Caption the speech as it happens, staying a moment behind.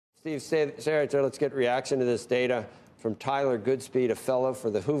Steve, stay right there. Let's get reaction to this data from Tyler Goodspeed, a fellow for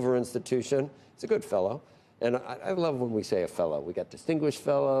the Hoover Institution. He's a good fellow. And I love when we say a fellow. We got distinguished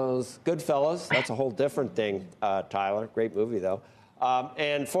fellows, good fellows. That's a whole different thing, Tyler. Great movie, though.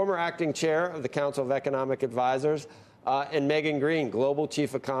 And former acting chair of the Council of Economic Advisors, and Megan Greene, global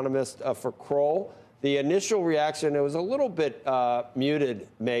chief economist for Kroll. The initial reaction, it was a little bit muted,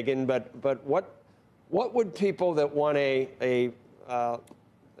 Megan, but what would people that want a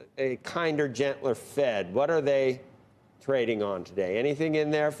kinder, gentler Fed, what are they trading on today? Anything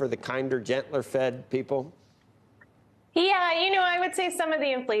in there for the kinder, gentler Fed people? Yeah, I would say some of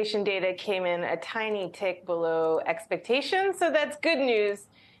the inflation data came in a tiny tick below expectations. So that's good news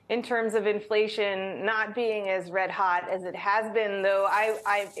in terms of inflation not being as red hot as it has been, though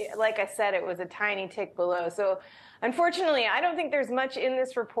like I said, it was a tiny tick below. So unfortunately, I don't think there's much in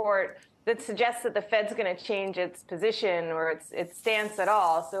this report that suggests that the Fed's going to change its position or its stance at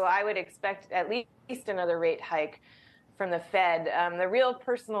all. So I would expect at least another rate hike from the Fed. The real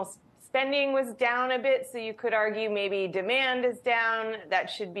personal spending was down a bit, so you could argue maybe demand is down. That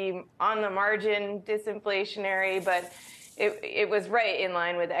should be on the margin disinflationary, but it was right in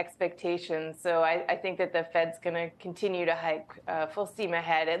line with expectations. So I think that the Fed's going to continue to hike full steam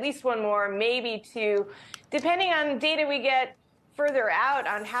ahead, at least one more, maybe two, depending on data we get further out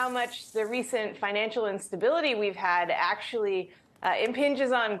on how much the recent financial instability we've had actually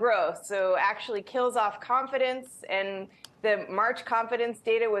impinges on growth, so actually kills off confidence. And the March confidence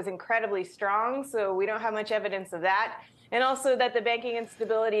data was incredibly strong, so we don't have much evidence of that. And also that the banking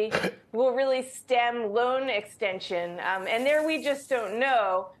instability will really stem loan extension. And there we just don't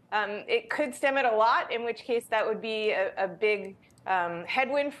know. It could stem it a lot, in which case that would be a big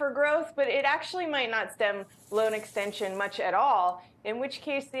headwind for growth, but it actually might not stem loan extension much at all, in which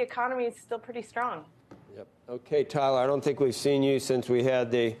case the economy is still pretty strong. Yep. Okay, Tyler, I don't think we've seen you since we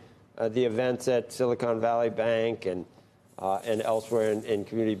had the events at Silicon Valley Bank and elsewhere in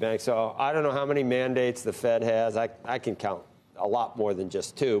community banks. So I don't know how many mandates the Fed has. I can count a lot more than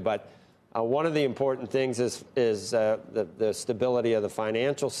just two. But one of the important things is the stability of the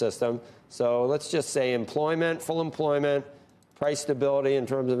financial system. So let's just say employment, full employment, price stability in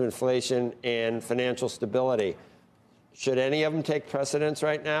terms of inflation, and financial stability. Should any of them take precedence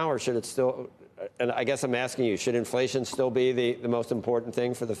right now, or should it still? And I guess I'm asking you, should inflation still be the most important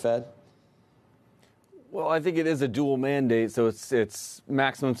thing for the Fed? Well, I think it is a dual mandate, so it's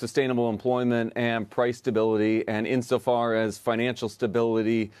maximum sustainable employment and price stability, and insofar as financial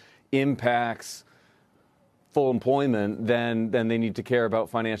stability impacts full employment, then they need to care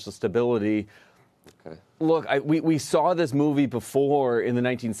about financial stability. Okay. Look, we saw this movie before in the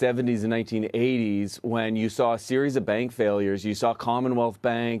 1970s and 1980s when you saw a series of bank failures. You saw Commonwealth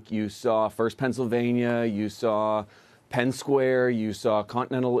Bank, you saw First Pennsylvania, you saw Penn Square, you saw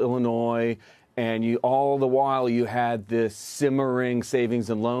Continental Illinois, and all the while you had this simmering savings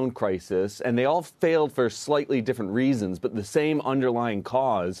and loan crisis, and they all failed for slightly different reasons, but the same underlying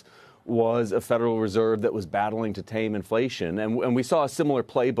cause was a Federal Reserve that was battling to tame inflation. And we saw a similar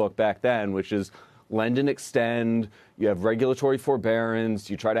playbook back then, which is lend and extend, you have regulatory forbearance,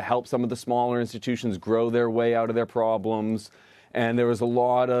 you try to help some of the smaller institutions grow their way out of their problems. And there was a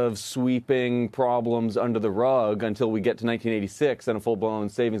lot of sweeping problems under the rug until we get to 1986 and a full-blown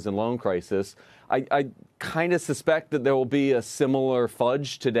savings and loan crisis. I kind of suspect that there will be a similar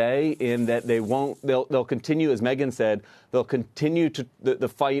fudge today in that they'll continue, as Megan said, they'll continue to the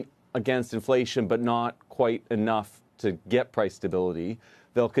fight against inflation, but not quite enough to get price stability.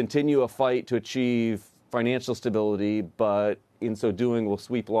 They'll continue a fight to achieve financial stability, but in so doing will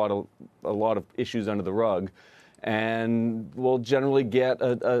sweep a lot of issues under the rug. And we'll generally get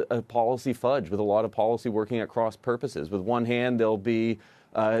a policy fudge with a lot of policy working at cross purposes. With one hand, they'll be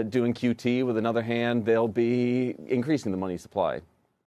doing QT. With another hand, they'll be increasing the money supply.